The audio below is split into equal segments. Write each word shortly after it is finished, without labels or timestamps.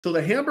So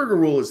the hamburger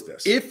rule is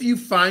this. If you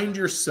find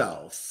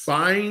yourself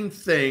buying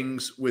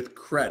things with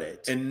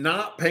credit and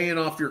not paying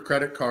off your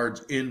credit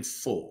cards in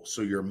full,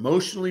 so you're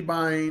emotionally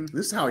buying,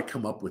 this is how I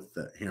come up with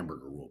the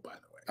hamburger rule, by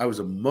the way. I was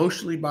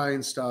emotionally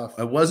buying stuff.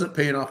 I wasn't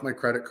paying off my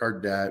credit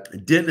card debt. I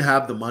didn't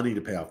have the money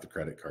to pay off the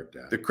credit card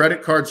debt. The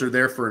credit cards are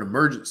there for an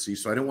emergency,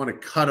 so I didn't want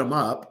to cut them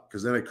up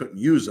because then I couldn't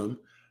use them.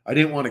 I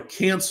didn't want to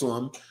cancel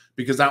them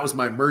because that was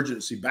my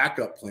emergency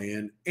backup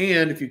plan.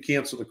 And if you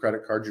cancel the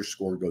credit card, your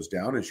score goes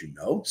down, as you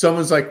know.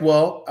 Someone's like,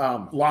 well,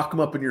 lock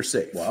them up in your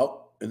safe.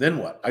 Well, and then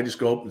what? I just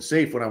go open the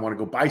safe when I want to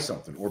go buy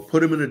something, or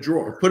put them in a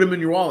drawer, or put them in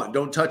your wallet.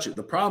 Don't touch it.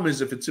 The problem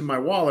is if it's in my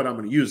wallet, I'm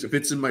going to use it. If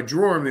it's in my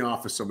drawer in the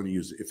office, I'm going to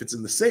use it. If it's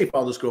in the safe,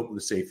 I'll just go open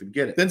the safe and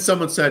get it. Then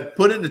someone said,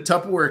 put it in a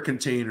Tupperware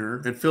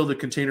container and fill the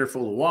container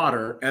full of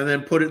water and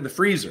then put it in the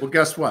freezer. Well,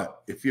 guess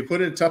what? If you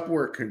put it in a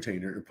Tupperware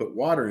container and put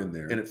water in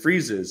there and it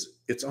freezes,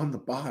 it's on the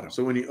bottom.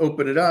 So when you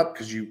open it up,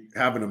 because you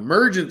have an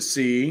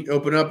emergency, you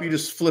open up, you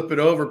just flip it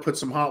over, put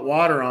some hot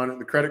water on it,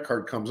 and the credit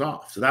card comes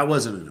off. So that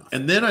wasn't enough.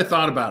 And then I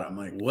thought about it. I'm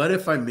like, what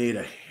if I made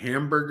a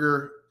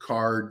hamburger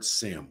card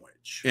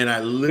sandwich? And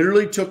I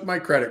literally took my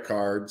credit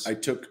cards. I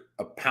took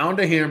a pound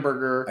of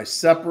hamburger. I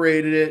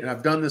separated it. And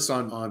I've done this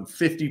on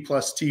 50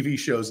 plus TV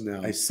shows now.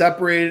 I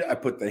separated, I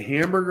put the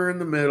hamburger in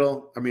the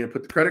middle. I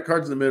put the credit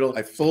cards in the middle.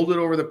 I folded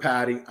over the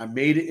patty. I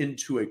made it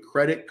into a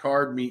credit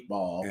card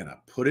meatball and I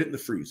put it in the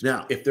freezer.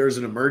 Now, if there's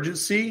an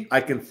emergency,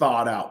 I can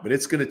thaw it out, but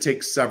it's going to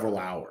take several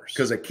hours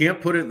because I can't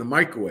put it in the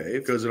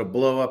microwave because it'll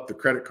blow up the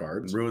credit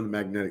card and ruin the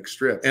magnetic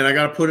strip. And I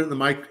got to put it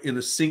in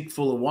a sink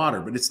full of water,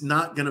 but it's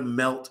not going to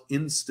melt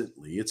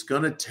instantly. It's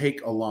going to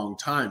take a long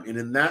time. And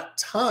in that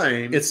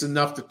time, it's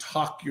enough to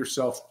talk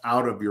yourself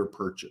out of your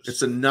purchase.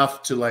 It's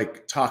enough to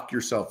like talk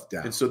yourself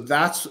down. And so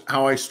that's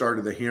how I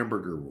started the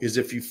hamburger rule, is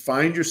if you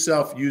find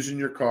yourself using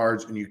your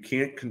cards and you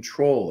can't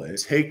control it,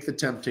 take the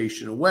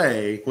temptation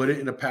away, put it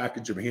in a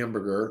package of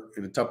hamburger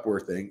in a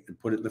Tupperware thing and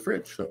put it in the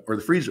fridge or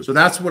the freezer. So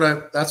that's what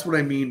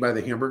I mean by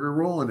the hamburger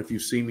rule. And if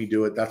you've seen me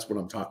do it, that's what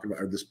I'm talking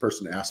about. Or this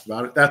person asked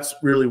about it. That's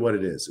really what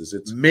it is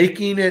it's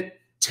making it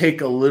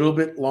take a little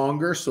bit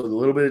longer. So a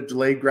little bit of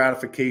delayed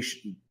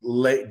gratification,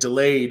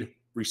 delayed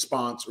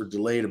response or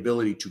delayed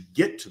ability to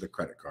get to the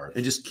credit card,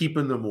 and just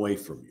keeping them away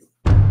from you.